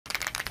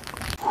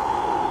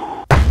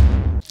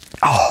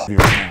Oh,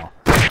 now.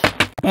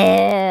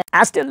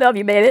 I still love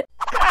you, baby.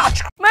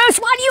 Ouch. Moose,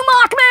 why do you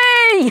mock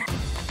me?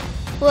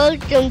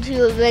 Welcome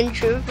to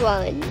Adventure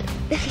Fun.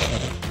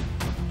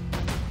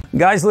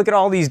 Guys, look at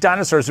all these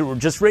dinosaurs that were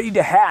just ready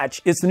to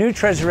hatch. It's the new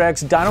Treasure X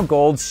Dino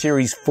Gold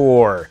Series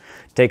 4.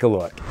 Take a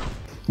look.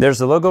 There's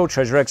the logo,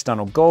 Treasure X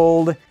Dino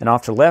Gold, and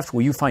off to the left,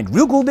 will you find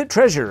real gold at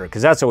treasure?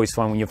 Because that's always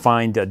fun when you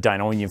find a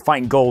dino and you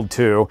find gold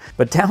too.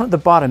 But down at the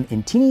bottom,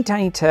 in teeny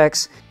tiny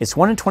text, it's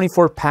 1 in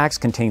 24 packs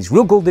contains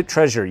real gold at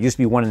treasure. It used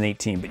to be 1 in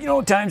 18, but you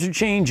know, times are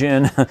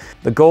changing.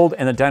 The gold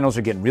and the dinos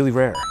are getting really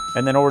rare.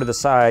 And then over to the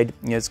side,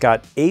 it's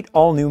got 8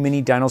 all-new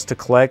mini dinos to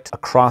collect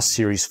across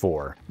Series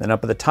 4. Then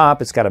up at the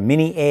top, it's got a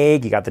mini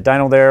egg. You got the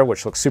dino there,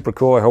 which looks super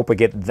cool. I hope we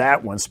get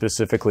that one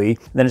specifically.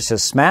 Then it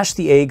says, smash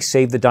the egg,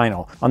 save the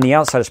dino. On the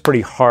outside, it's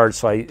pretty hard,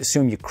 so I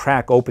assume you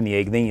crack open the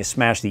egg, then you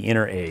smash the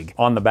inner egg.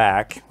 On the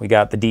back, we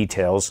got the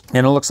details.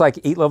 And it looks like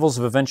 8 levels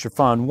of Adventure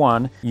Fun.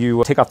 1,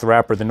 you take off the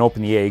wrapper, then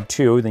open the egg.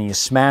 2, then you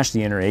smash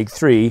the inner egg.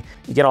 3,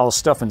 you get all the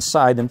stuff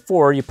inside. Then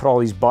 4, you put all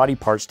these body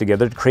parts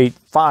together to create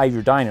 5,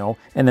 your dino.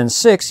 And then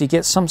 6, you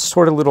get some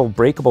sort of little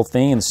breakable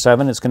thing. And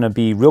 7, it's gonna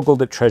be real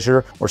gold at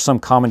treasure or some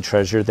common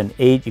treasure. Then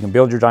 8, you can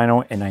build your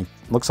dino, and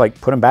looks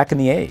like put them back in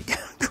the egg.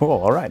 Cool,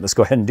 all right, let's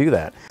go ahead and do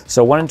that.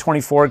 So 1 in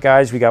 24,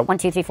 guys, we got 1,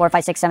 2, 3, 4,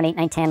 5, 6, 7, 8,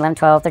 9, 10, 11,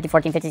 12, 13,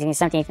 14, 15, 16,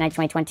 17, 18,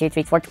 19, 20, 22,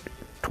 23, 24,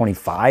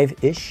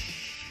 25-ish.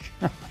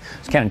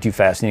 It's kind of too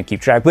fast, I need to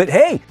keep track. But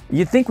hey,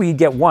 you'd think we'd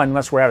get 1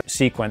 unless we're out of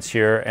sequence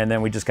here, and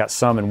then we just got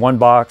some in 1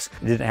 box.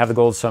 It didn't have the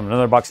gold, some in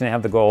another box didn't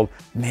have the gold.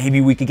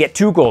 Maybe we could get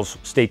 2 golds.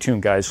 Stay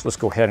tuned, guys. Let's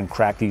go ahead and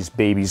crack these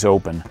babies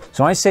open.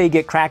 So I say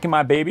get cracking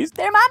my babies.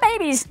 They're my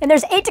babies, and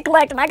there's 8 to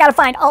collect, and I gotta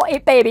find all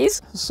 8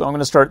 babies. So I'm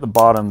gonna start at the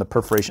bottom, the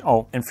perforation.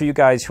 Oh, and for you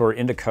guys who are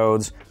into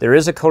codes, there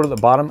is a code at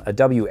the bottom, a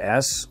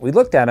WS. We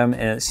looked at them,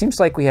 and it seems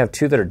like we have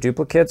 2 that are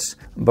duplicates,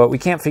 but we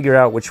can't figure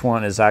out which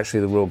one is actually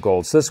the real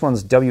gold. So this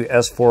one's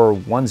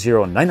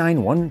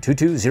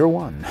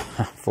WS41099122201.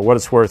 For what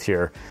it's worth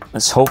here.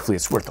 Hopefully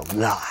it's worth a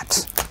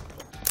lot.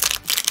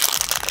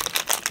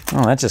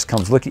 Oh, that just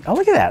comes looking. Oh,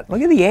 look at that.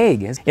 Look at the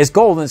egg. It's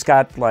gold and it's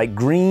got like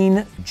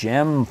green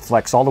gem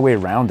flecks all the way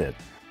around it.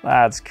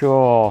 That's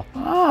cool.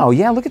 Oh,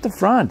 yeah, look at the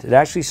front. It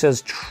actually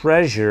says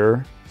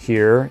treasure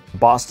here,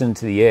 embossed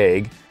into the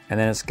egg. And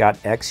then it's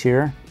got X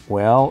here.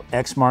 Well,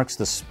 X marks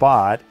the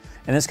spot.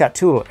 And it's got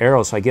 2 little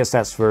arrows, so I guess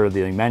that's for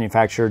the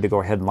manufacturer to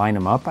go ahead and line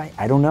them up.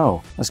 I don't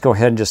know. Let's go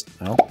ahead and just,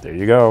 oh, there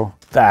you go.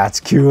 That's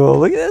cool.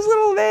 Look at this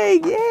little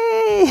egg.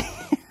 Yay!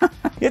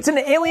 It's an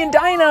alien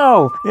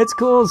dino. It's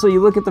cool. So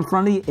you look at the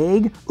front of the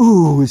egg.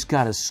 Ooh, it's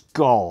got a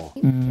skull.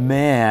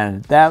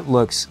 Man, that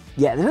looks,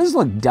 yeah, that does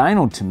look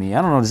dino to me.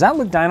 I don't know. Does that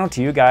look dino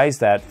to you guys,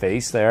 that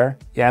face there?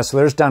 Yeah, so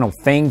there's Dino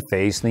Fang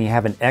face. Then you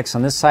have an X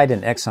on this side,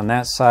 an X on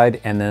that side,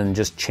 and then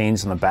just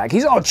chains on the back.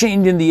 He's all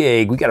chained in the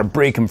egg. We got to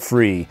break him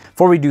free.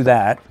 Before we do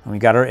that, we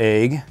got our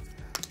egg.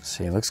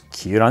 See, it looks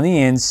cute on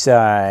the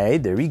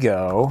inside. There we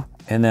go.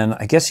 And then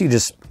I guess you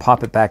just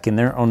pop it back in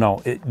there. Oh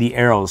no, the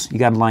arrows, you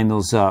gotta line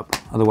those up.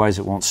 Otherwise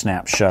it won't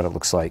snap shut, it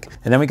looks like.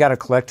 And then we got a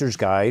collector's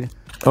guide.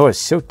 Oh,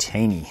 it's so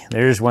tiny.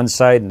 There's one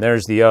side and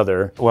there's the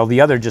other. Well, the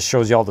other just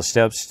shows you all the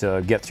steps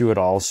to get through it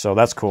all, so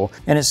that's cool.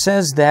 And it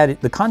says that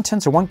the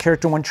contents are 1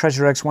 character, 1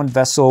 Treasure X, 1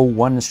 vessel,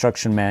 1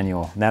 instruction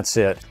manual, and that's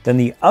it. Then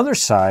the other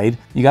side,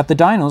 you got the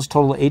dinos,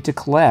 total 8 to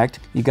collect.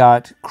 You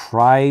got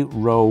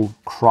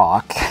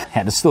Cryoroc,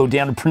 had to slow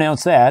down to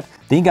pronounce that.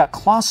 Then you got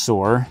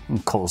Clawsoar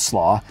and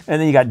Coleslaw. And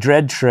then you got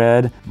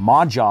Dreadtread,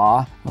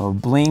 Maw-Jaw,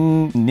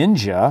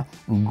 Bingninja,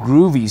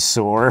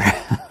 Groovysoar.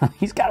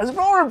 He's got his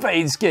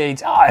rollerblade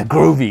skates. Ah,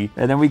 groovy.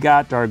 And then we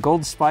got our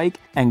Goldspike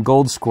and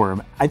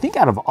Goldsquirm. I think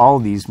out of all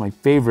of these, my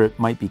favorite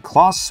might be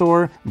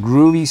Clawsoar,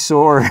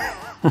 Groovysoar,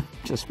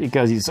 just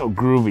because he's so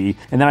groovy.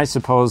 And then I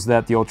suppose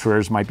that the ultra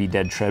rares might be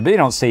Dreadtread, but they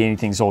don't say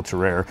anything's ultra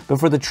rare. But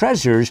for the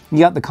treasures, you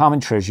got the common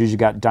treasures. You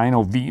got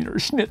Dino Weiner,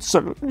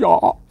 Schnitzel,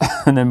 yeah.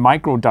 And then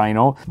Micro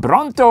Dino,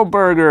 Bronto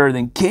Burger,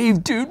 then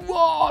Cave Dude,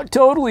 whoa,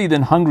 totally.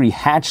 Then Hungry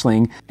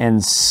Hatchling and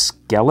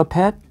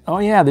Skelepet. Oh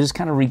yeah, they're just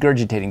kind of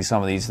regurgitating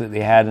some of these that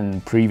they had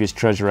in previous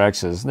Treasure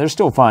X's. They're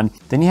still fun.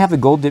 Then you have the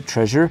Gold Dip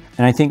Treasure,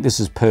 and I think this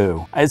is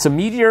poo. It's a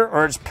meteor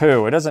or it's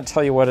poo. It doesn't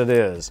tell you what it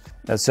is.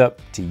 That's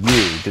up to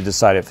you to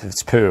decide if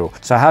it's poo.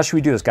 So how should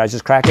we do this, guys?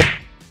 Just crack it?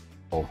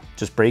 Oh,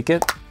 just break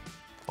it?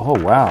 Oh,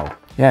 wow.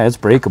 Yeah, it's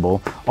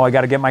breakable. Oh, I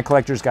gotta get my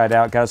collector's guide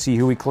out. Gotta see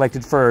who we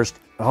collected first.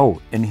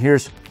 Oh, and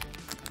here's,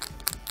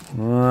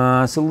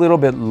 it's a little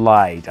bit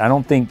light. I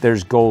don't think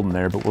there's gold in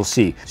there, but we'll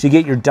see. So you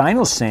get your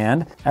dino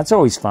sand. That's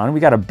always fun. We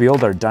got to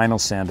build our dino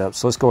sand up.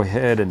 So let's go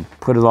ahead and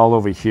put it all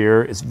over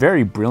here. It's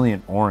very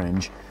brilliant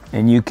orange.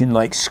 And you can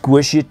like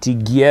squish it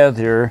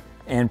together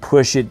and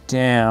push it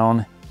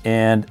down.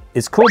 And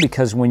it's cool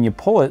because when you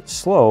pull it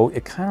slow,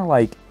 it kind of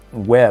like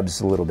webs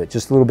a little bit,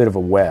 just a little bit of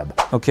a web.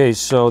 Okay,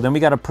 so then we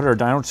got to put our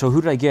dino. So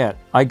who did I get?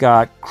 I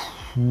got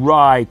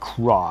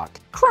Cryoroc.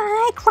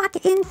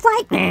 Cryoroc in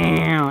flight.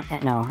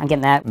 No, I'm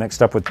getting that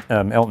mixed up with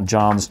Elton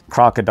John's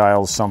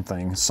Crocodile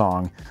something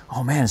song.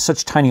 Oh man,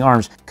 such tiny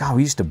arms. God,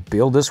 we used to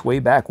build this way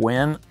back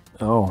when.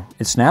 Oh,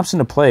 it snaps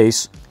into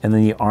place, and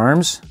then the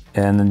arms,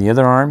 And then the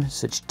other arm,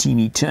 such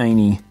teeny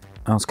tiny.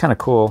 Oh, it's kind of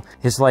cool.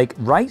 His like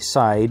right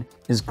side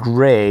is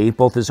gray,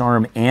 both his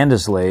arm and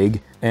his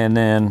leg. And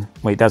then,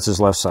 wait, that's his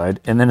left side.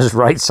 And then his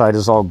right side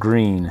is all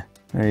green.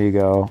 There you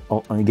go.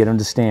 Oh, let me get him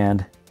to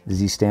stand. Does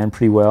he stand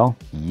pretty well?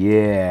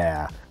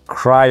 Yeah.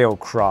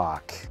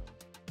 Cryoroc.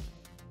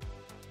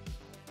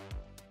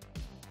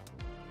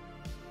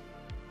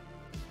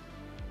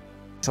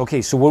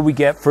 Okay, so what do we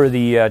get for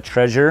the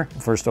treasure?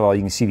 First of all,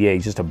 you can see the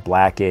egg, just a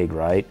black egg,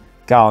 right?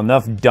 Got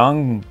enough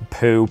dung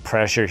poo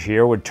pressure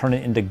here would turn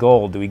it into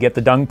gold. Do we get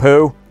the dung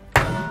poo?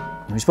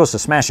 We're supposed to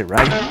smash it,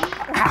 right?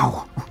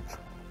 Ow!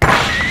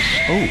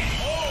 Oh.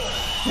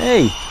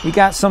 Hey, we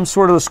got some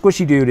sort of a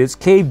squishy dude. It's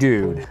Cave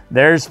Dude.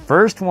 There's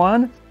first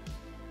one.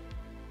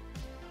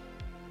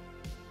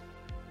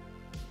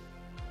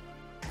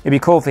 It'd be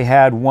cool if they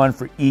had one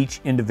for each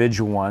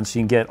individual one, so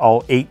you can get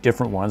all 8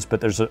 different ones, but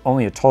there's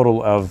only a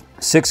total of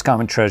 6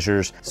 common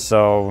treasures,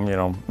 so, you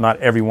know, not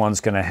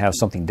everyone's gonna have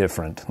something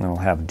different. They'll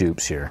have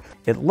dupes here.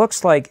 It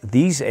looks like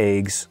these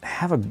eggs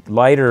have a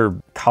lighter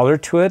color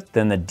to it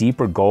than the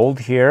deeper gold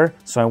here,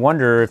 so I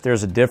wonder if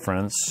there's a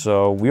difference.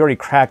 So we already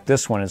cracked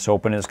this one, it's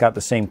open, it's got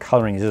the same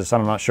coloring as this.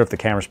 I'm not sure if the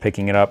camera's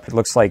picking it up. It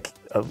looks like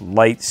a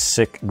light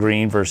sick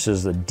green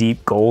versus the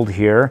deep gold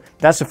here.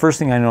 That's the first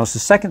thing I noticed. The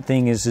second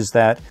thing is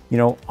that, you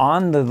know,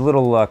 on the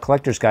little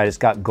collector's guide, it's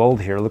got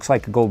gold here. It looks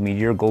like a gold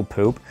meteor, gold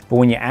poop. But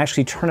when you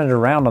actually turn it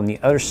around on the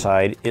other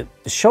side, it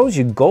shows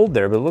you gold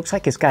there, but it looks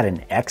like it's got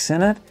an X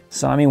in it.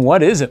 So, I mean,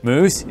 what is it,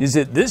 Moose? Is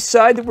it this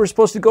side that we're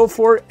supposed to go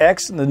for,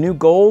 X and the new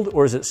gold,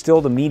 or is it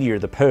still the meteor,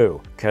 the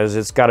poo? Because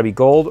it's got to be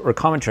gold or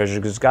common treasure,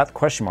 because it's got the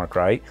question mark,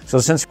 right? So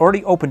since it's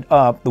already opened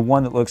up the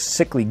one that looks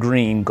sickly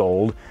green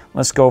gold,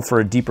 let's go for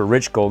a deeper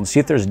rich gold and see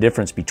if there's a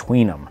difference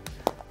between them.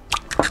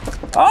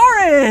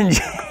 Orange!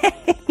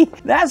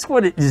 That's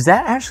what it, does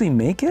that actually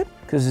make it?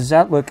 Because does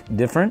that look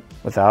different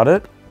without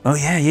it? Oh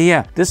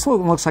yeah. This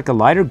one looks like a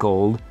lighter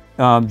gold,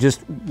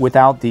 just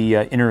without the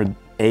inner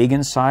egg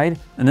inside.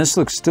 And this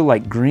looks still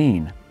like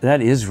green.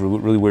 That is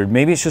really weird.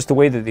 Maybe it's just the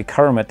way that they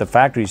color them at the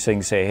factory, so you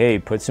can say, hey,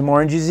 put some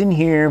oranges in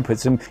here, put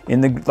some in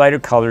the lighter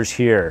colors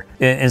here.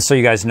 And so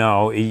you guys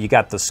know, you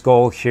got the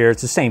skull here.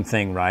 It's the same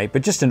thing, right?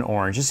 But just an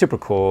orange. It's super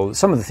cool.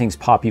 Some of the things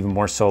pop even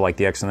more so, like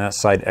the X on that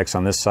side, X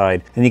on this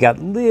side. And you got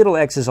little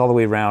X's all the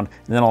way around,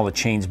 and then all the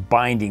chains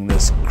binding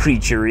this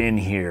creature in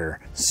here.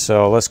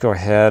 So let's go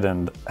ahead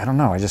and, I don't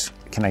know,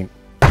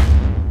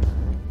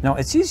 no,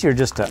 it's easier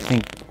just to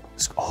think,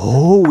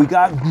 oh, we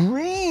got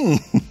green.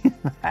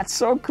 That's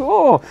so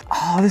cool.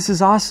 Oh, this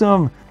is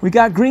awesome. We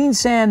got green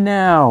sand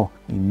now.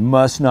 We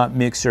must not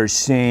mix our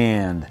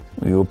sand.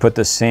 We will put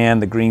the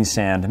sand, the green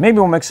sand. Maybe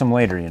we'll mix them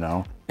later, you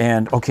know.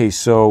 And okay,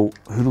 so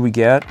who do we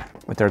get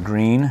with our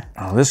green?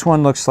 Oh, this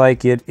one looks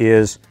like it's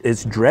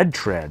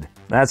Dreadtread.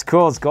 That's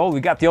cool, it's gold. We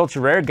got the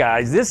ultra rare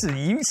guys. This is,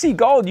 you see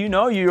gold, you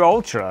know you're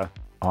ultra.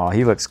 Oh,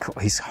 he looks cool.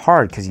 He's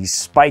hard because he's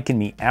spiking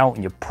me out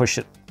and you push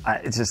it.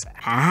 It's just,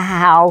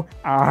 ow.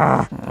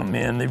 Oh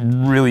man, they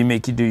really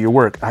make you do your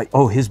work.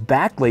 Oh, his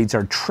back legs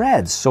are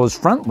treads, so his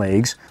front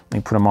legs, let me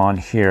put them on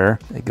here.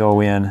 They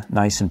go in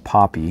nice and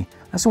poppy.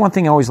 That's the one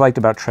thing I always liked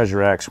about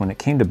Treasure X. When it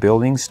came to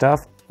building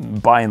stuff,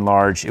 by and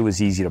large, it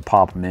was easy to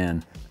pop them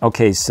in.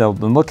 Okay, so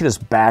then look at his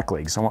back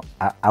legs.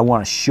 I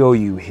want to show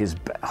you his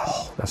back.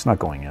 Oh, that's not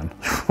going in.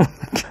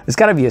 It's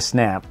got to be a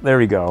snap. There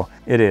we go.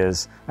 It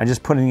is. I'm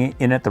just putting it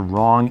in at the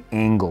wrong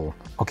angle.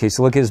 Okay,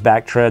 so look at his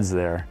back treads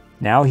there.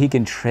 Now he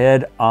can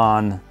tread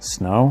on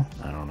snow?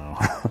 I don't know.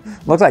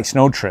 Looks like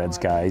snow treads,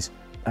 guys.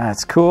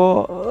 That's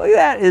cool. Look at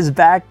that, his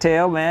back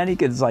tail, man. He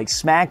could like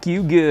smack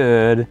you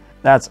good.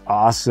 That's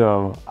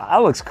awesome. That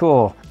looks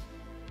cool.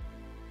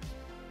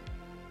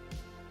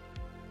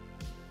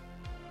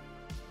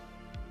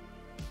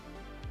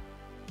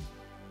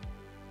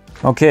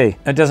 Okay,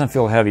 it doesn't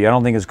feel heavy. I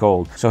don't think it's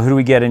gold. So who do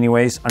we get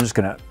anyways? I'm just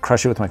gonna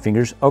crush it with my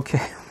fingers. Okay.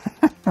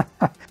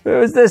 Who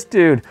is this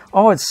dude?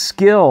 Oh, it's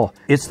Skill.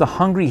 It's the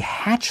hungry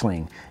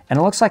hatchling, and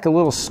it looks like a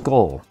little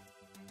skull.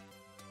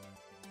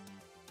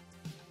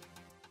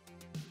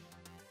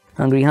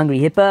 Hungry, hungry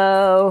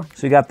hippo.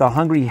 So you got the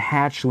hungry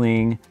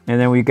hatchling,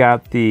 and then we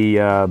got the,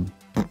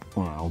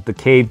 well, the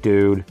cave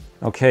dude.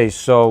 Okay,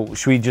 so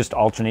should we just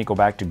alternate, go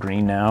back to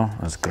green now?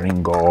 That's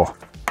green gold.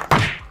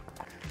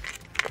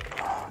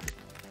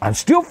 I'm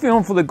still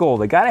feeling for the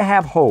gold. I gotta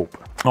have hope.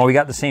 Oh, we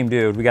got the same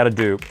dude. We got a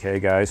dupe. Okay,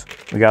 guys.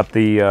 We got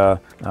the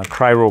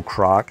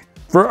Cryoroc.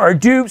 For our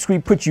dupes, we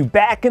put you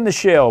back in the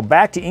shell,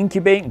 back to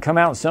incubate and come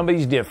out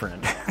somebody's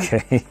different.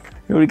 Okay.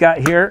 What we got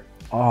here?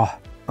 Oh,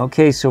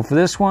 okay. So for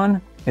this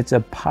one, it's a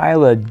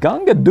pile of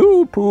Gunga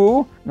Doo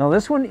Poo. No,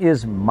 this one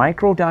is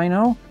Micro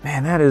Dino.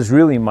 Man, that is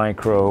really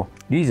micro.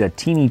 He's a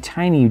teeny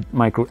tiny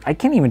micro. I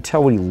can't even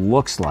tell what he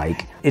looks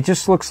like. It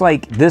just looks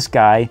like this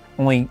guy,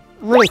 only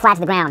Really flat to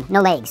the ground, no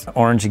legs.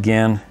 Orange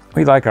again.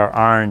 We like our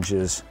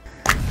oranges.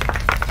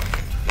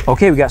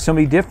 Okay, we got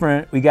somebody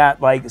different. We got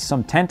like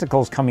some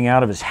tentacles coming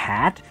out of his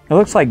hat. It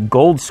looks like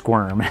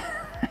Goldsquirm.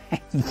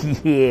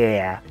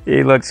 Yeah,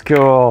 he looks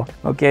cool.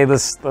 Okay,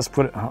 let's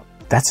put it, oh,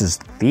 that's his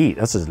feet,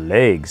 that's his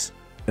legs.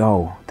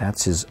 Oh,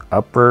 that's his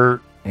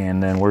upper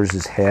And then where's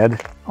his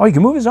head? Oh, he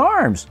can move his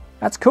arms.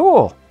 That's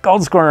cool.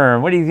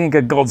 Goldsquirm, what do you think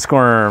of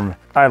Goldsquirm?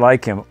 I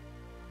like him.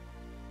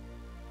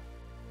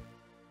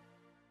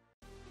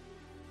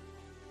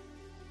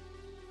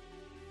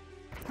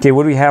 Okay,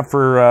 what do we have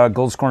for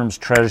Goldsquirm's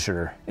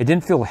treasure? It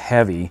didn't feel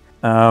heavy.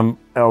 Oh,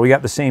 we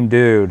got the same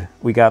dude.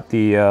 We got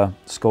the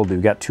skull dude.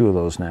 We got 2 of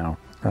those now.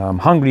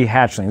 Hungry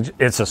hatchling.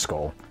 It's a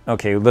skull.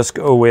 Okay, let's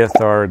go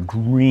with our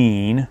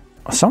green.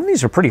 Some of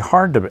these are pretty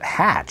hard to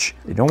hatch.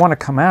 They don't want to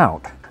come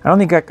out. I don't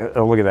think I could.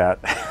 Oh, look at that.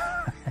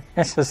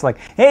 It's just like,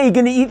 hey, you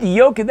gonna eat the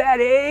yolk of that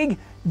egg?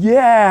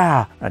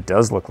 Yeah. That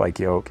does look like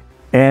yolk.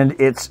 And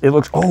it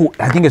looks, oh,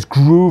 I think it's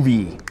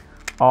Groovy.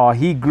 Oh,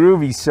 he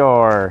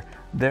Groovysoar.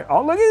 There,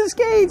 oh, look at his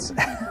skates.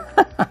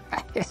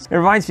 It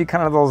reminds me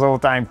kind of those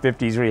old time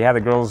 50s where you have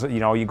the girls, you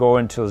know, you go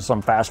into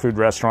some fast food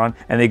restaurant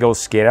and they go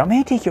skate out. May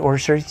I take your order,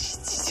 sir?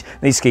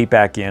 They skate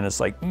back in. It's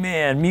like,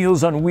 man,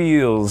 Meals on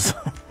Wheels.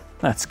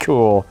 That's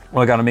cool.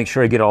 Well, I gotta make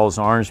sure I get all his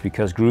arms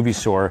because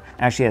Groovysoar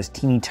actually has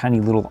teeny tiny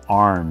little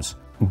arms.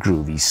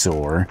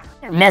 Groovysoar.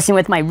 You're messing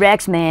with my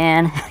Rex,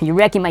 man. You're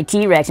wrecking my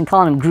T-Rex and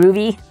calling him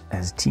Groovy.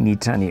 Has teeny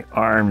tiny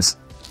arms.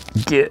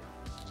 Get,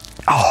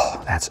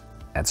 oh, that's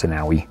an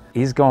owie.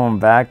 He's going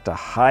back to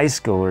high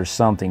school or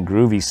something,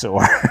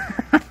 Groovysoar.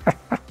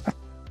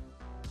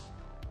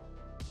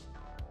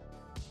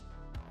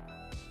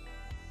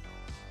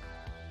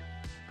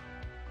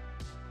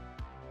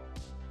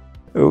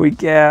 What we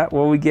get?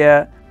 What we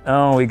get?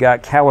 Oh, we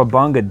got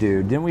Cowabunga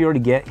dude. Didn't we already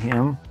get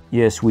him?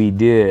 Yes, we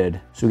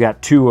did. So we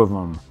got 2 of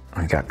them.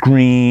 We got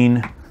green.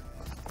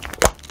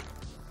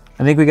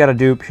 I think we got a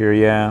dupe here,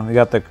 yeah. We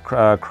got the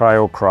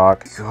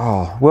Cryoroc.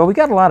 Oh, well, we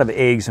got a lot of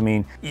eggs. I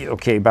mean,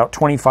 okay, about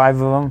 25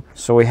 of them.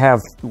 So we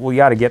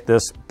got to get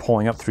this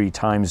pulling up 3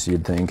 times,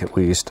 you'd think, at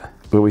least.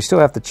 But we still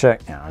have to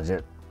check. Now, is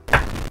it?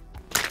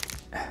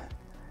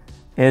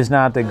 It's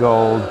not the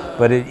gold,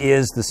 but it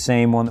is the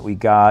same one that we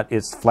got.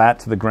 It's flat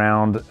to the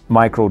ground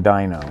micro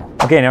dino.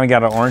 Okay, now we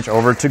got an orange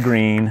over to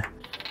green.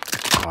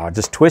 Oh,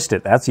 just twist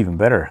it. That's even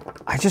better.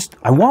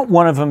 I want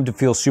one of them to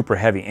feel super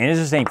heavy, and it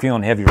just ain't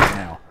feeling heavy right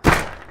now.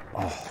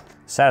 Oh,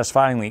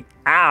 satisfyingly,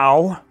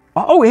 ow.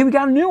 Oh, hey, we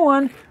got a new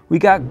one. We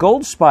got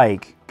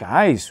Goldspike.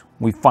 Guys,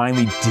 we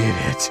finally did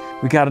it.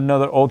 We got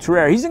another ultra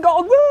rare. He's in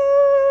gold,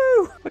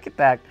 woo! Look at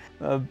that,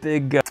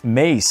 big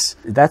mace.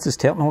 That's his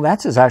tail, no,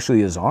 that's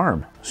actually his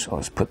arm. So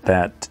let's put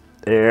that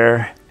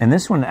there. And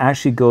this one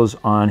actually goes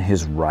on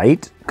his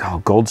right.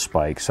 Oh,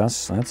 Goldspike, so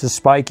that's a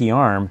spiky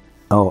arm.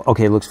 Oh,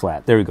 okay, it looks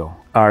flat, there we go.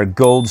 Our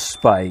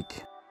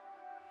Goldspike.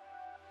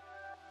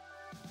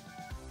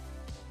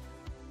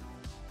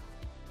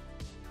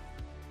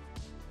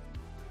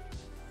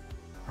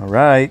 All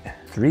right,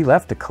 3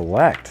 left to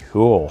collect.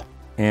 Cool.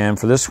 And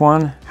for this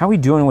one, how are we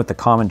doing with the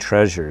common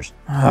treasures?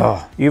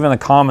 Oh, even the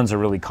commons are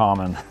really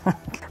common. I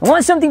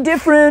want something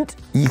different.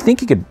 You think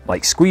you could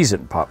like squeeze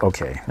it and pop?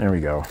 Okay, there we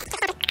go.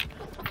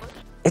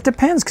 It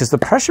depends because the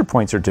pressure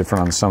points are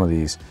different on some of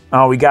these.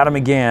 Oh, we got him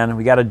again.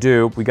 We got a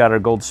dupe. We got our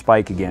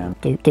Goldspike again.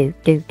 Dude.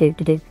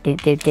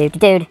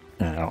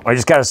 I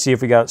just got to see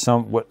if we got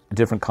what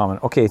different common.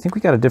 Okay, I think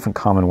we got a different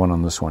common one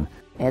on this one.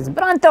 It's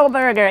Bronto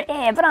Burger.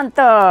 Eh,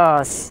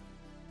 Brontos.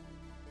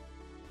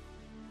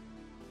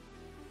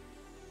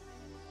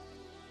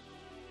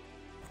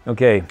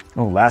 Okay,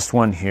 oh, last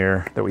one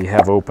here that we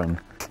have open.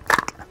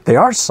 They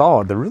are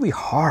solid, they're really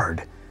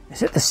hard.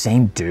 Is it the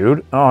same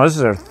dude? Oh, this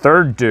is our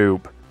 3rd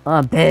dupe.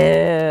 Oh,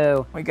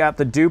 boo. We got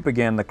the dupe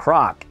again, the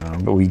croc.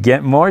 But we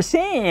get more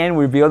sand,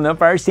 we're building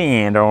up our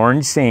sand, our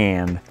orange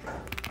sand.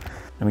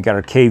 And we got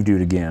our cave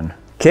dude again.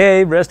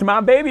 Okay, rest of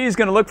my baby is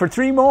gonna look for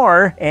 3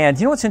 more. And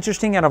you know what's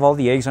interesting out of all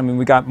the eggs? I mean,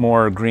 we got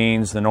more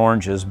greens than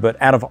oranges, but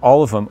out of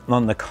all of them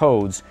on the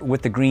codes,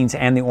 with the greens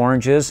and the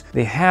oranges,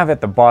 they have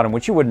at the bottom,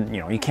 which you wouldn't,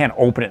 you can't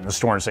open it in the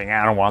store and say,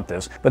 I don't want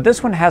this. But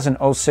this one has an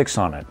 06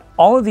 on it.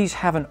 All of these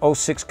have an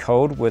 06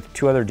 code with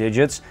 2 other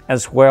digits,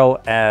 as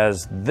well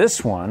as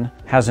this one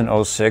has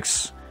an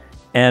 06,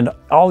 and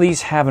all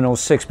these have an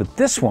 06, but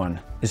this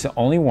one is the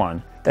only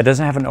one that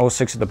doesn't have an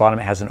 06 at the bottom,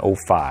 it has an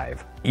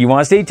 05. You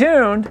want to stay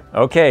tuned?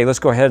 Okay, let's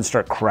go ahead and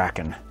start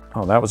cracking.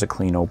 Oh, that was a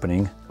clean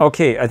opening.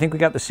 Okay, I think we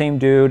got the same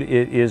dude.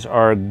 It is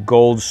our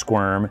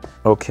Goldsquirm.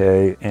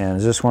 Okay, and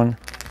is this one?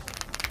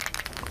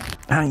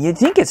 You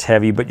think it's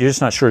heavy, but you're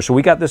just not sure. So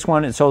we got this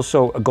one. It's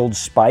also a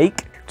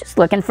Goldspike. Just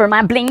looking for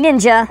my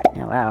Bingninja.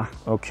 Oh, wow.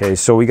 Okay,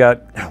 so we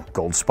got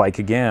Goldspike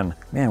again.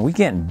 Man, we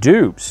getting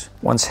dupes.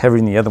 One's heavier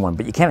than the other one,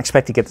 but you can't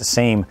expect to get the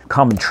same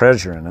common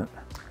treasure in it.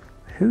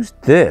 Who's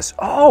this?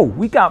 Oh,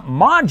 we got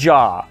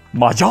Maw-Jaw.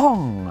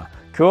 Maw-Jaw.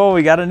 Cool,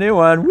 we got a new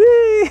one.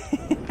 Whee!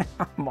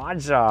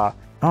 Maw-Jaw.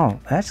 Oh,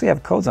 I actually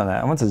have codes on that.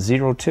 That one's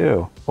a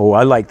 02. Oh,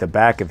 I like the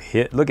back of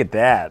hit. Look at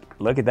that.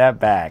 Look at that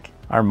back.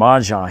 Our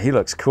Maw-Jaw, he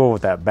looks cool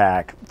with that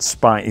back.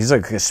 Spine. He's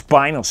like a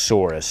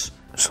Spinosaurus.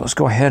 So let's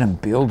go ahead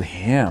and build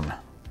him.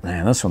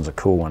 Man, this one's a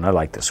cool one. I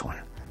like this one.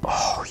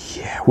 Oh,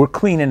 yeah. We're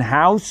cleaning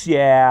house,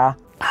 yeah.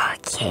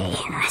 Okay,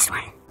 this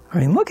one. I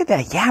mean, look at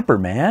that yapper,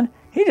 man.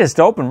 He just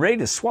opened, ready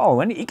to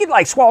swallow. And he could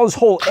like swallow his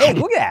whole egg.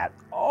 Look at that.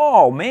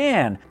 Oh,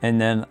 man. And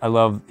then I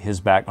love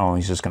his back. Oh,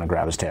 he's just going to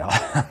grab his tail.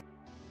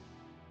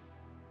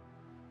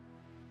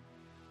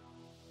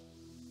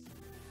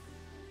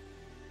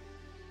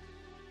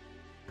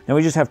 Now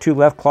we just have two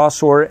left,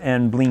 Clawsoar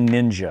and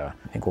Bingninja.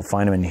 I think we'll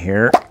find them in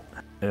here.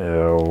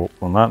 Oh,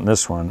 well, not in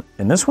this one.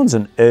 And this one's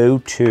an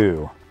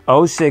 02.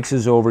 06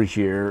 is over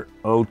here.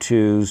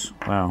 02s.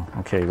 Wow,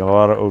 okay, got a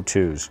lot of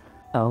 02s.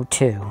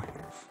 02.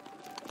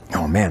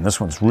 Oh man,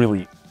 this one's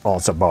really, oh,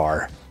 it's a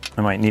bar.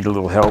 I might need a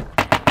little help.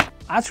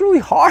 That's really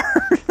hard.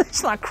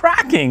 It's not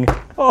cracking.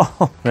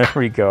 Oh, there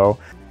we go.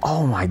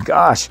 Oh my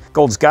gosh.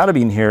 Gold's gotta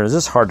be in here. Is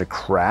this hard to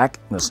crack,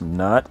 this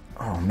nut?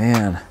 Oh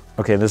man.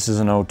 Okay, this is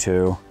an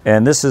 02.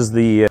 And this is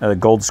the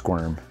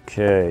Goldsquirm.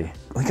 Okay,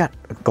 we got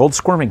a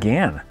Goldsquirm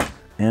again.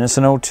 And it's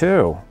an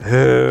 02.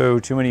 Oh,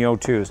 too many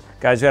 02s.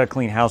 Guys, we got a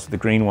clean house with the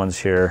green ones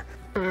here.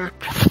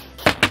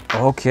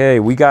 Okay,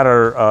 we got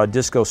our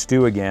Disco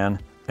Stew again.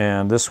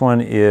 And this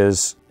one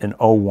is an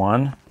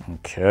 01.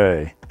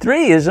 Okay.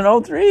 3 is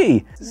an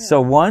 03.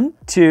 So 1,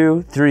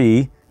 2,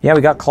 3. Yeah,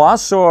 we got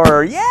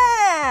Clawsoar.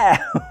 Yeah!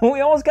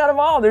 We almost got them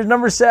all. There's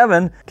number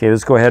 7. Okay,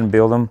 let's go ahead and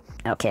build them.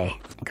 Okay,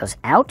 it goes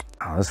out.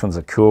 Oh, this one's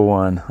a cool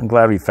one. I'm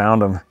glad we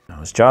found him. No,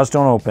 his jaws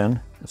don't open.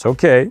 It's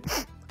okay.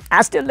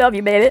 I still love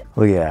you, baby.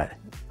 Look at that.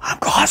 I'm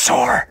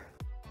Clawsoar.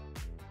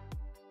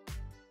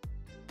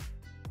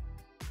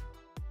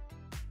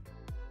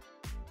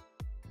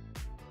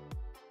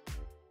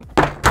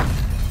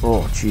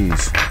 Oh,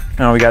 jeez.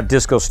 Now we got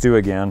Disco Stew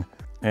again,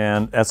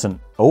 and that's an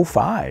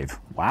 05.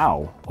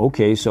 Wow.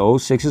 Okay, so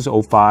 06s,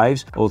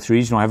 05s,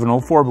 03s. Don't have an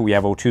 04, but we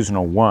have 02s and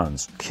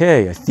 01s.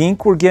 Okay, I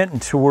think we're getting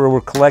to where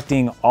we're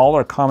collecting all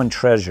our common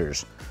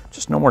treasures.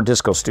 Just no more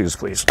Disco Stews,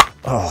 please.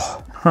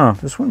 Oh, huh,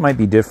 this one might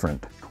be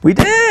different. We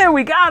did!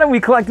 We got him! We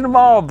collected them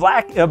all!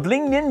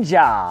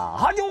 Bingninja!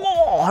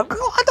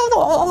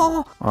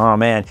 Oh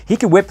man, he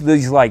can whip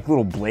these like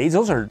little blades.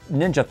 Those are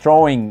ninja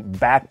throwing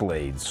back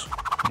blades.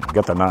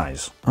 Got the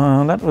knives.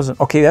 That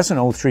wasn't, okay, that's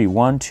an 03.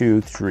 1,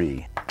 2,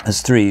 3.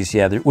 That's 3s,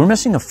 yeah. We're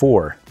missing a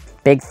 4.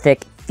 Big,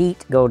 thick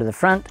feet go to the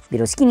front.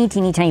 Little skinny,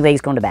 teeny, tiny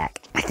legs go in the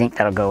back. I think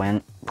that'll go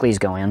in. Please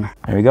go in.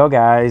 There we go,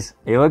 guys.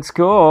 It looks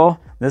cool.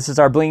 This is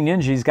our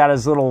Bingninja. He's got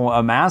his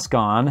little mask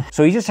on.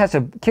 So he just has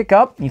to kick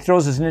up. He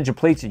throws his ninja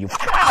plates at you.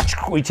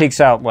 He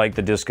takes out like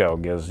the disco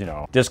because, you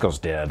know, disco's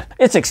dead.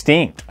 It's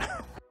extinct.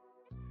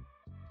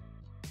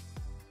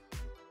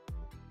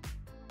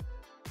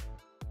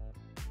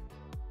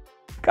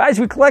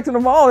 Guys, we collected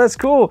them all. That's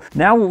cool.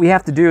 Now what we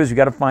have to do is we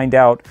got to find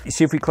out,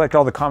 see if we collect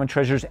all the common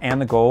treasures and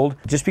the gold.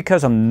 Just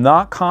because I'm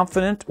not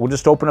confident, we'll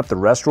just open up the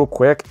rest real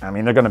quick. I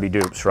mean, they're going to be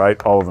dupes, right?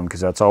 All of them, because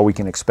that's all we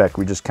can expect.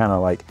 We just kind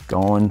of like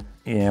going.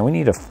 Yeah, we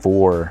need a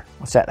 4.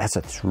 What's that? That's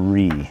a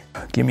 3.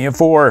 Give me a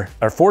 4.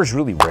 Our 4 is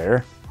really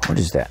rare. What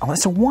is that? Oh,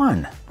 that's a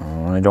 1.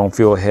 Oh, I don't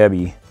feel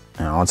heavy.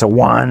 Oh, it's a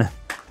 1.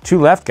 2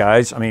 left,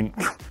 guys. I mean,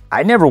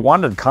 I never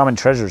wanted common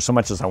treasures so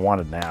much as I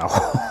wanted now.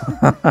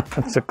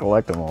 To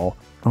collect them all.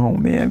 Oh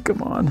man,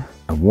 come on.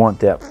 I want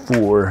that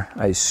 4.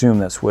 I assume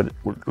that's what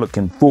we're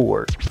looking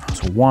for.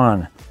 That's a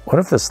 1. What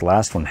if this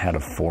last one had a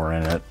 4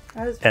 in it?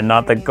 And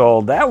not the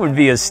gold? That would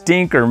be a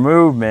stinker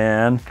move,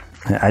 man.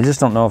 I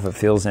just don't know if it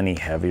feels any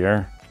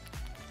heavier.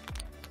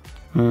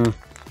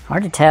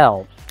 Hard to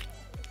tell.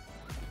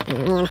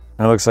 It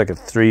looks like a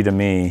 3 to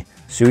me.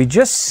 So we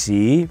just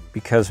see,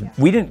 because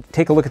we didn't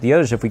take a look at the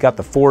others if we got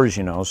the 4s,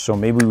 you know, so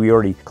maybe we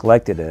already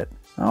collected it.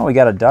 Oh, we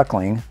got a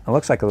duckling. It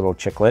looks like a little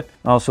chicklet.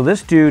 Oh, so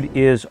this dude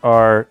is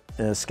our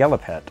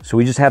Skelepet. So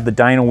we just have the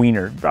Dino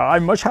Weiner. I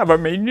must have a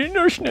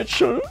Wiener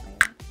Schnitzel.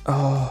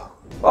 Oh,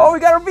 we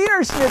got our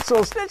Wiener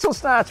Schnitzel. Schnitzel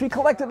snots. We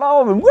collected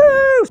all of them.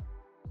 Woo!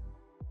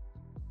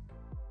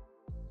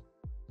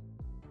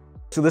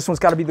 So this one's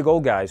got to be the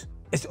gold, guys.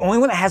 It's the only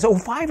one that has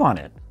 05 on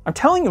it. I'm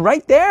telling you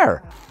right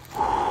there.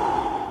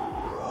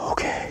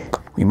 Okay.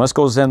 We must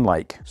go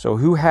Zen-like. So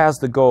who has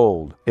the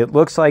gold? It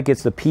looks like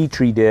it's the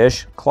Petri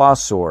dish,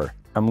 Clawsoar.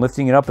 I'm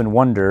lifting it up in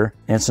wonder,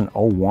 and it's an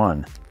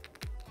 01.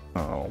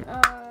 Oh.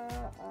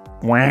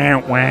 Wah,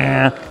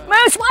 wah.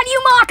 Moose, why do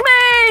you mock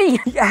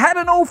me? You had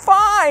an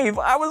 05.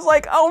 I was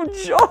like, oh,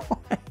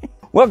 joy.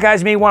 Well,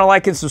 guys, you may want to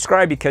like and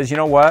subscribe because you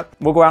know what?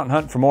 We'll go out and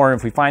hunt for more. And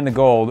if we find the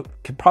gold,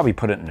 could probably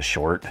put it in a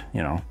short,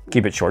 you know,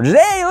 keep it short. Just,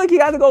 hey, look, you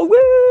got the gold.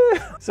 Woo!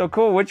 So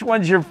cool. Which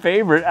one's your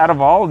favorite out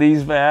of all of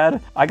these, man?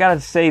 I got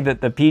to say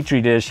that the Petri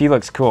dish, he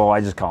looks cool.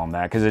 I just call him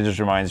that because it just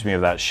reminds me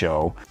of that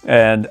show.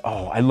 And,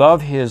 oh, I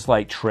love his,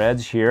 like,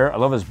 treads here. I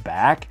love his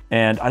back.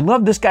 And I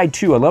love this guy,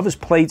 too. I love his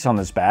plates on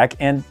his back.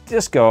 And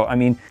Disco, I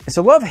mean, it's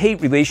a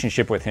love-hate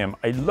relationship with him.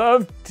 I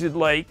love to,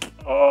 like,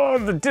 oh,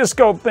 the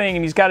Disco thing,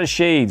 and he's got his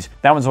shades.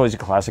 That one's always a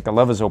classic. I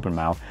love his open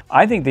mouth.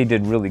 I think they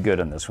did really good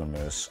on this one,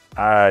 Moose.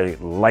 I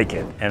like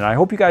it. And I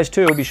hope you guys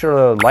too. Be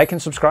sure to like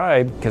and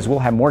subscribe because we'll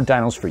have more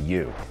dinos for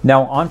you.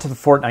 Now on to the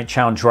Fortnite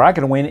challenge. We're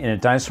going to win in a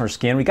dinosaur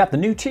skin. We got the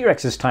new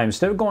T-Rex this time.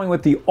 Instead of going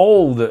with the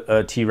old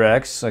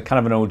T-Rex, kind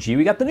of an OG,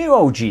 we got the new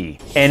OG.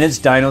 And it's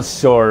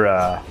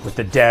Dinosaur with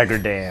the dagger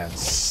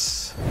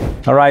dance.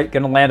 All right,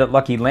 gonna land at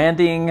Lucky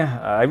Landing.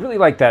 I really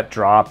like that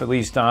drop. At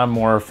least I'm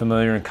more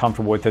familiar and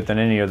comfortable with it than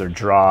any other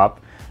drop.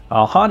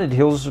 Haunted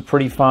Hills is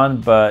pretty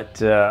fun,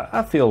 but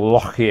I feel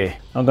lucky.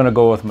 I'm gonna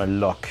go with my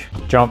luck.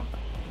 Jump.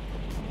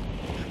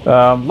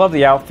 Love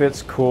the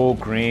outfits, cool,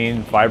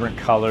 green, vibrant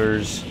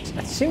colors.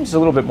 It seems a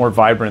little bit more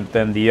vibrant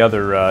than the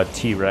other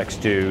T-Rex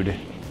dude.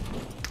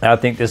 I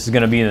think this is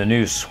gonna be the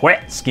new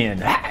Sweat skin.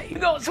 Hey, you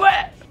go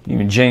Sweat!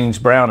 Even James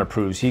Brown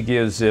approves. He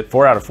gives it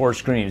 4 out of 4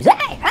 screams.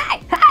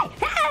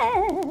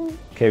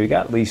 Okay, we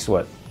got at least,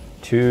 what,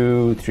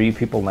 2, 3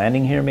 people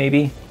landing here,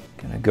 maybe?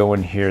 Gonna go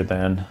in here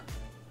then.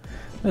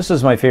 This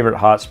is my favorite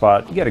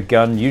hotspot. You get a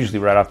gun, usually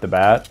right off the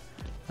bat.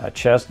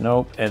 Chest,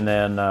 nope. And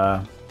then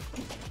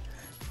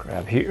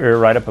grab here,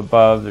 right up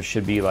above, there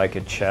should be like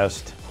a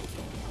chest.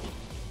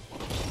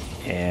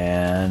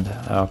 And,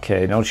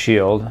 okay, no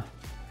shield.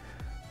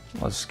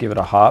 Let's give it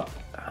a hop.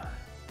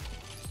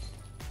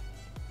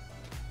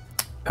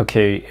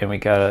 Okay, and we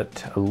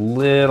got a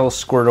little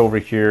squirt over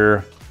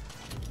here.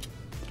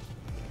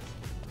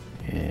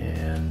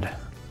 And,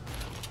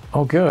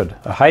 oh good,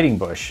 a hiding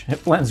bush.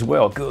 It blends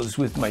well, goes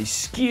with my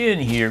skin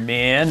here,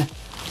 man.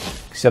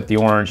 Except the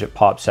orange, it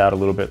pops out a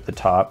little bit at the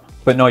top.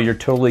 But no, you're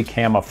totally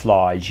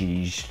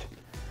camouflaged.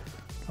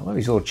 I love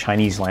these little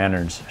Chinese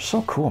lanterns. They're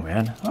so cool,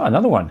 man. Oh,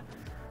 another one.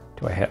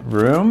 Do I have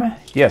room?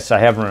 Yes, I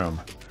have room.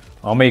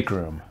 I'll make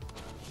room.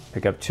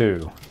 Pick up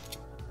 2.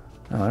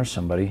 Oh, there's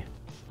somebody.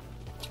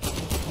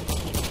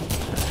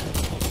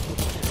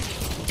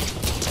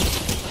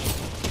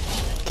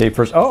 Okay,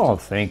 first, oh,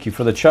 thank you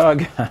for the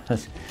chug.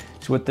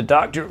 It's what the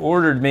doctor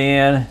ordered,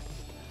 man.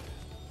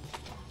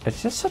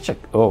 It's just such a,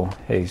 oh,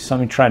 hey,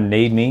 somebody trying to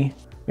nade me.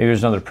 Maybe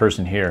there's another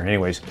person here.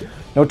 Anyways,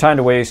 no time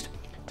to waste.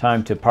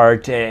 Time to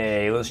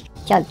party. Let's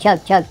chug,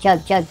 chug, chug,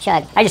 chug, chug,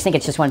 chug. I just think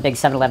it's just one big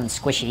 7-Eleven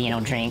squishy, you know,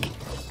 drink.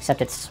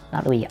 Except it's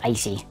not really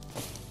icy.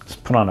 Let's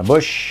put on a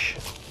bush.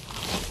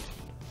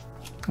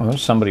 Oh,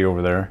 there's somebody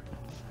over there.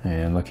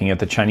 And looking at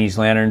the Chinese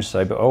lanterns,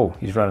 oh,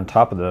 he's right on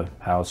top of the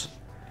house.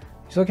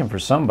 He's looking for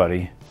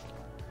somebody.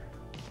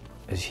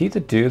 Is he the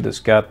dude that's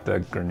got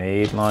the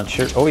grenade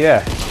launcher? Oh yeah,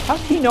 how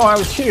did he know I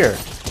was here?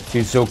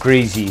 Dude's so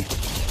crazy.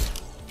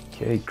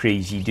 Okay,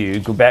 crazy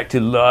dude, go back to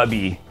the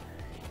lobby.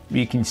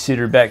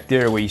 Reconsider back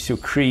there why you're so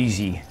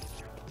crazy.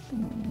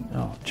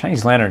 Oh,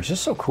 Chinese lanterns,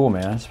 just so cool,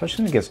 man,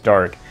 especially when it gets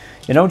dark.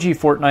 In OG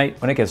Fortnite,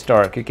 when it gets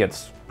dark, it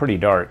gets pretty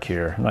dark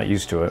here. I'm not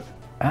used to it.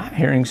 I'm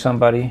hearing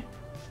somebody.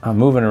 I'm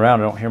moving around,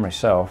 I don't hear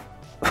myself.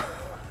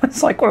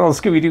 It's like one of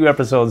those Scooby-Doo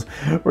episodes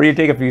where you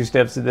take a few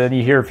steps and then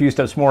you hear a few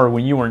steps more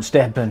when you weren't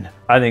stepping.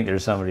 I think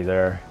there's somebody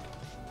there.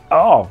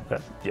 Oh,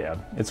 yeah,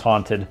 it's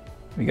haunted.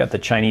 We got the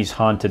Chinese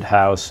haunted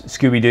house.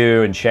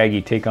 Scooby-Doo and Shaggy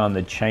take on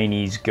the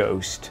Chinese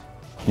ghost.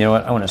 You know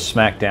what? I want to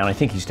smack down. I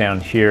think he's down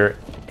here.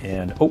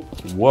 And, oh,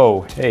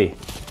 whoa, hey.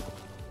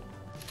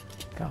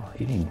 God,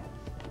 he didn't.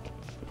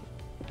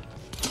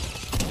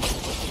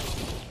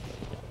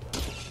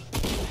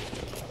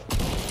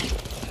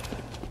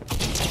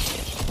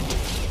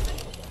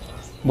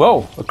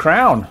 Whoa, a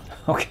crown.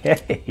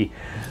 Okay.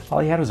 All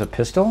he had was a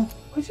pistol?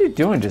 What's he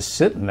doing just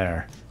sitting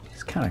there?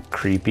 He's kind of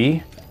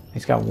creepy.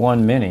 He's got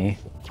 1 mini.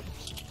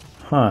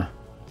 Huh.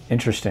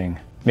 Interesting.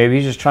 Maybe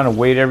he's just trying to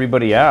wait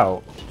everybody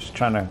out. Just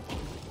trying to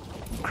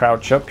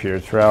crouch up here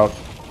throughout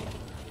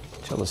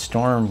until the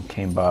storm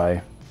came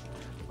by.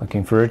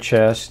 Looking for a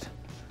chest.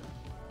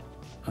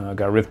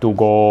 Got Real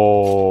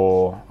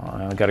Gold.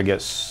 I gotta get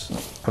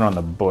put on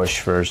the bush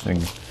first,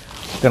 and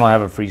then I'll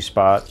have a free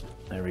spot.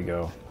 There we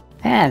go.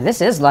 Man, this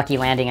is lucky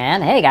landing,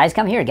 man. Hey guys,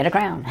 come here, get a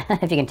crown.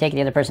 If you can take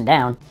the other person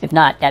down. If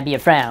not, that'd be a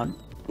frown.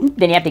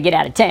 Then you have to get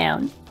out of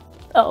town.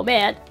 Oh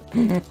man,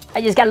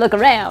 I just gotta look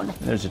around.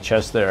 There's a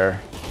chest there.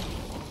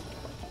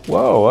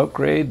 Whoa,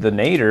 upgrade the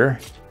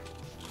nader.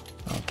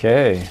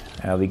 Okay,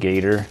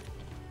 alligator.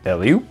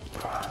 Alley-oop.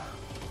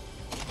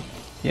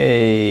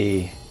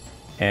 Yay.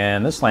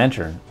 And this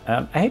lantern,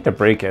 I hate to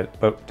break it,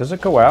 but does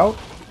it go out?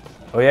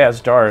 Oh yeah,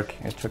 it's dark.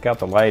 It took out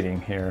the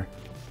lighting here.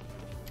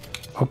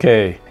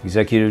 Okay,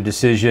 executive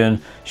decision,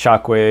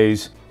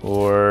 shockwaves,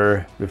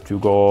 or Real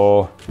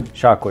Gold.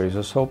 Shockwaves.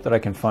 Let's hope that I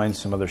can find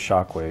some other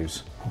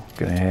shockwaves.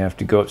 Gonna have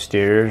to go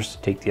upstairs,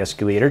 take the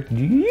escalator.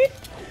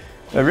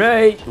 All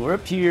right, we're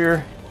up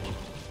here.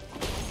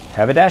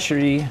 Have a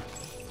dashery.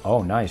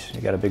 Oh, nice.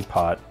 You got a big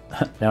pot.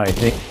 Now I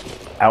think,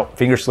 out,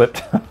 finger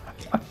slipped.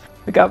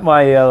 I got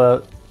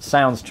my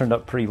sounds turned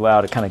up pretty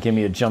loud. It kind of gave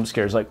me a jump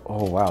scare. It's like,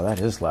 oh wow, that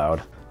is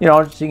loud. You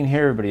know, so you can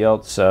hear everybody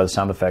else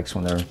sound effects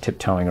when they're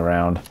tiptoeing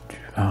around.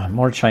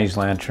 More Chinese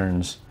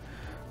lanterns.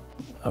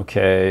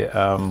 Okay,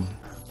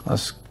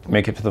 let's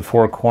make it to the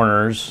 4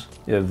 corners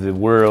of the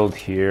world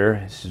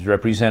here. This is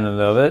representative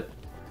of it.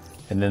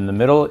 And then the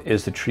middle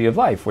is the Tree of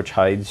Life, which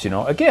hides, you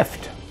know, a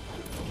gift.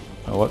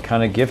 What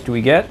kind of gift do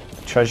we get?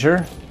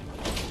 Treasure?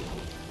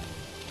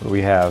 What do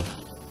we have?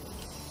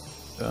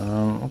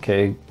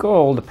 Okay,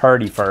 gold,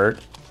 party fart.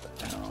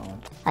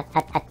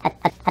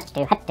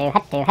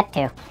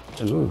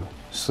 Ooh,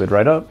 slid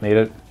right up, made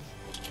it.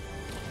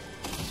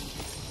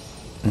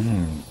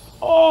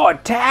 Oh,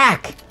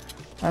 attack!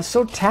 That's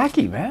so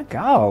tacky, man.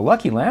 God,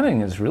 lucky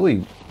landing is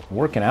really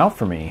working out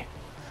for me.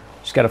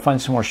 Just got to find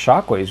some more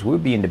shockwaves. We'll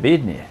be in the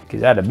business,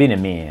 because I'd have been a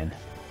man.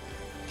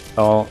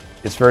 Oh,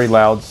 it's very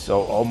loud.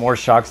 So, oh, more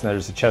shocks, and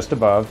there's a chest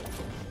above.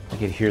 I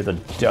can hear the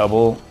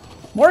double.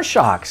 More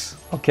shocks.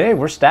 Okay,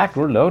 we're stacked.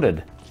 We're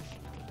loaded.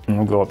 And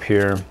we'll go up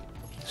here.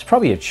 There's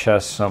probably a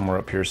chest somewhere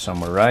up here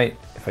somewhere, right?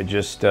 If I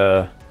just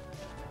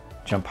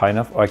jump high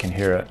enough. Oh, I can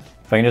hear it.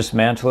 If I can just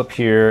mantle up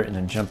here and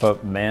then jump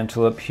up,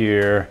 mantle up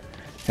here.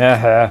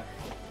 Haha.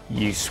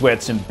 You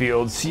sweats and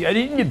builds. See, I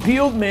didn't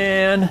build,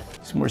 man.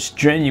 It's more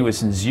strenuous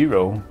than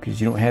Zero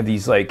because you don't have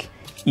these like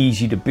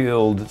easy to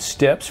build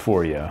steps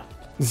for you.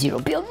 Zero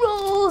build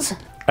rules.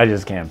 I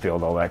just can't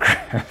build all that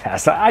crap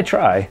fast. I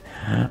try.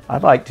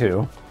 I'd like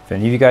to. If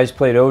any of you guys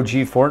played OG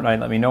Fortnite,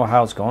 let me know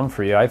how it's going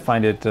for you. I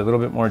find it a little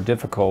bit more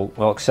difficult.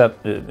 Well,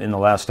 except in the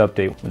last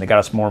update when they got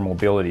us more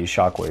mobility,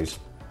 shockwaves.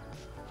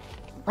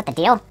 What the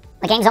deal?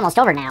 The game's almost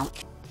over now.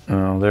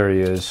 Oh, there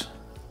he is.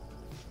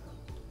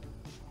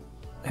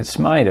 It's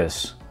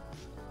Midas.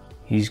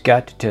 He's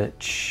got to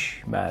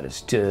touch.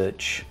 Midas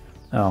touch.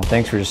 Oh,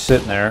 thanks for just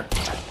sitting there.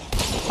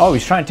 Oh,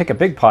 he's trying to take a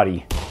big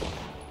potty.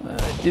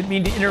 Didn't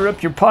mean to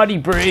interrupt your potty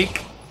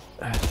break.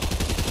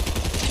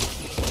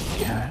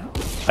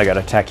 I got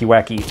a tacky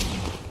wacky.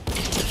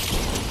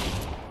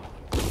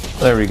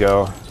 There we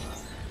go.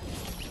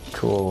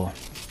 Cool.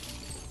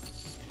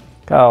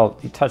 God,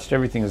 he touched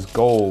everything as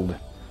gold.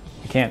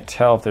 I can't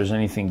tell if there's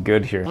anything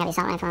good here. No,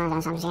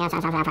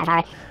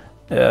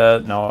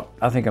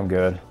 I think I'm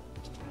good.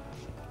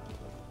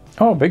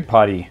 Oh, big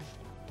potty.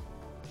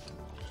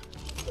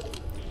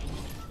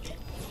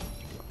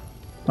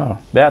 Oh,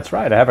 that's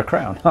right, I have a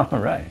crown. All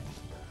right.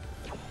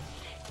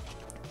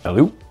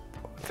 Hello.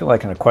 I feel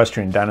like an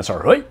equestrian dinosaur.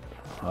 Right?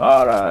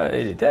 All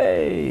right,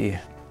 hey.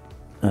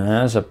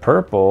 As a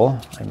purple,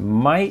 I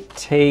might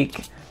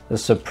take the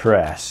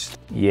suppressed.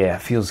 Yeah,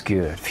 feels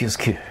good, feels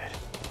good.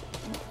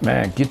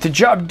 Man, get the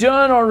job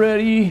done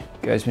already. You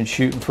guys been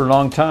shooting for a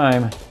long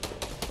time.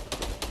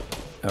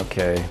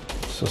 Okay,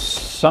 so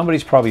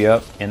somebody's probably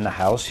up in the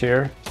house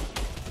here.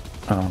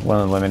 Oh,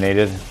 one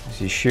eliminated. Is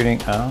he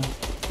shooting?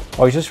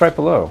 Oh, he's just right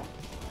below.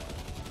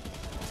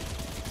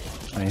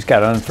 And he's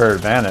got an unfair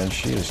advantage.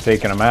 He was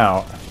taking him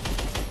out.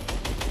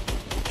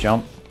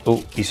 Jump.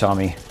 Oh, he saw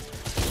me.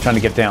 Trying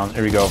to get down.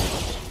 There we go.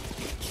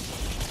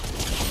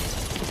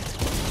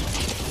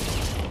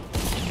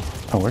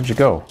 Oh, where'd you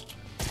go?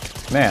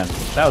 Man,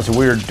 that was a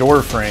weird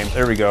door frame.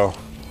 There we go.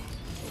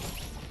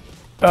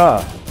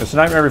 It's a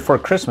Nightmare Before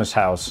Christmas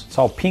house. It's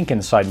all pink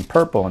inside and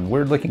purple and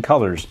weird looking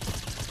colors.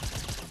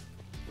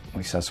 At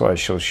least that's what I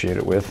associate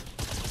it with.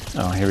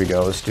 Oh, here we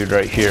go. This dude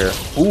right here.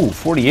 Ooh,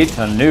 48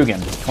 on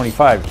Nugan.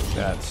 25.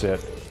 That's it.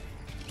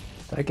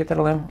 Did I get that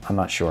a limb? I'm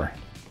not sure.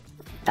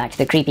 Back to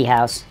the creepy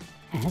house.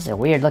 Man, this is a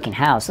weird looking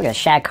house. Look at the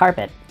shag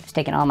carpet. It's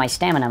taking all my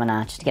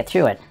stamina just to get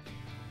through it.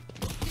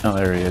 Oh,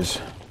 there he is.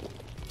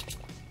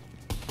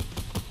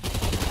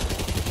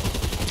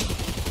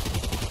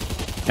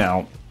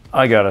 Now,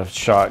 I got a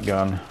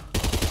shotgun.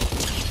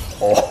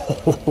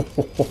 Oh,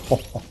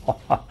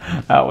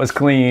 that was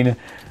clean.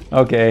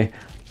 Okay,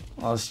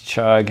 let's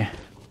chug.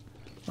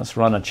 Let's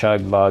run a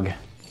chug bug.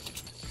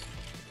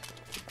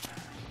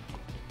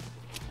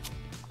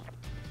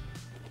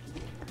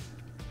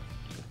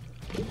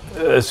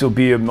 This will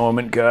be a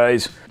moment,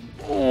 guys.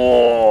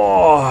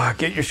 Oh,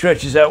 get your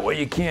stretches out while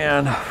you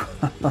can.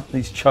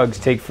 These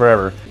chugs take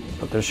forever,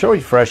 but they're so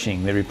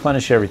refreshing. They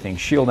replenish everything,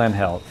 shield and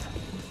health.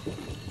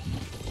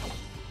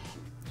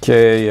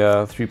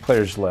 Okay, 3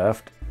 players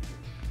left.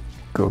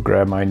 Go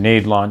grab my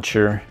nade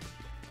launcher.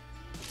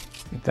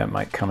 I think that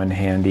might come in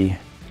handy.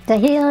 The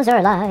heels are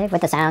alive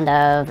with the sound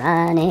of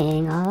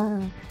running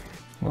on.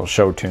 Little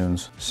show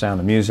tunes,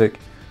 sound of music.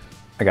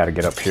 I gotta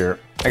get up here.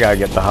 I gotta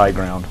get the high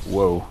ground.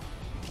 Whoa.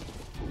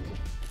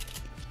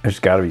 There's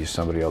gotta be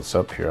somebody else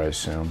up here, I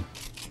assume.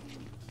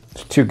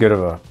 It's too good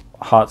of a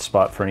hot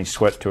spot for any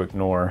sweat to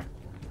ignore.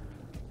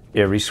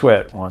 Every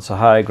sweat wants a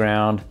high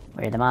ground.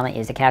 Where the mama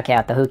is the cow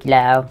cow, the hooky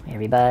low.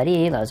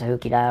 Everybody loves a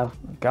hooky low.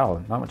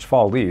 God, not much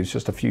fall leaves,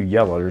 just a few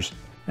yellowers.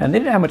 And they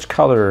didn't have much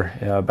color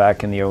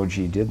back in the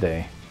OG, did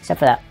they? Except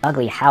for that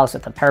ugly house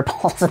with the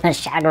purples and the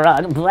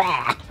shagarug.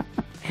 Blah!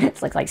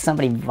 It looks like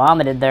somebody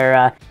vomited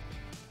their...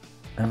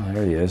 Oh,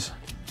 there he is.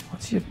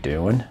 What's he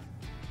doing?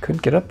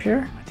 Couldn't get up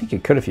here? I think you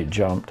could if you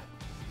jumped.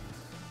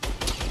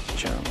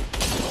 Jump.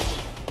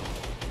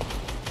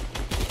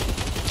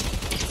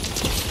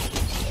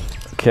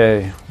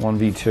 Okay,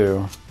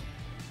 1v2.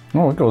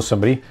 Oh, there goes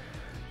somebody.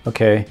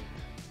 Okay,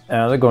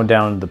 they're going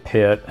down into the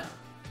pit.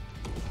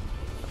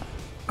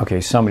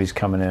 Okay, somebody's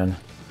coming in.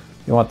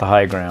 You want the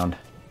high ground.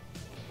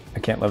 I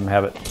can't let them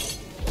have it.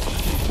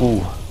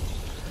 Ooh.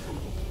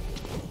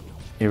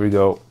 Here we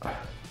go.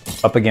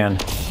 Up again.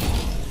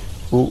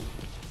 Ooh,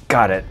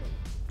 got it.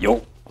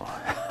 Yo.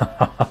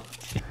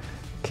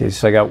 Okay,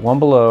 so I got one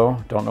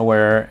below, don't know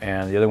where,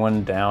 and the other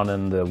one down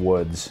in the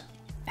woods.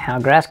 How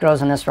grass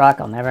grows on this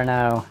rock, I'll never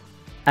know.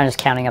 I'm just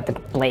counting up the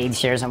blades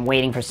here as I'm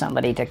waiting for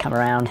somebody to come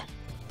around.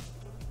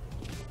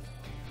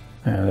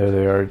 Yeah, there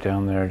they are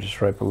down there,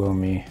 just right below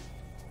me.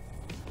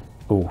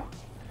 Ooh,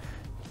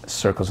 the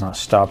circle's not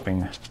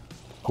stopping.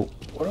 Oh,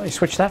 what do I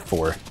switch that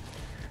for?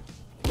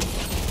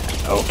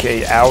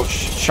 Okay, ouch.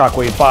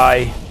 Shockwave,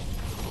 bye.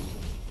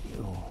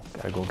 Oh,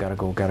 gotta go, gotta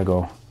go, gotta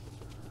go.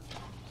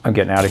 I'm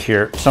getting out of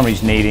here.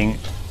 Somebody's nading.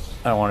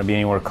 I don't want to be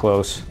anywhere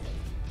close.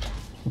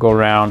 Go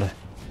around.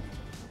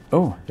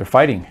 Oh, they're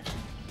fighting.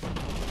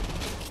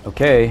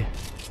 Okay.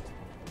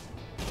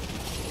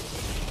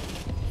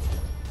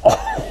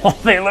 Oh,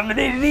 they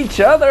eliminated each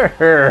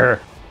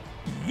other.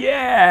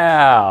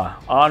 Yeah.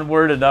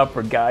 Onward and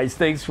upward, guys.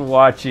 Thanks for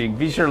watching.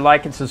 Be sure to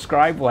like and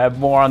subscribe. We'll have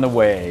more on the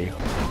way.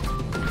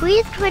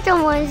 Please click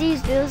on one of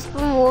these videos for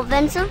more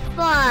adventure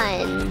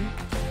fun.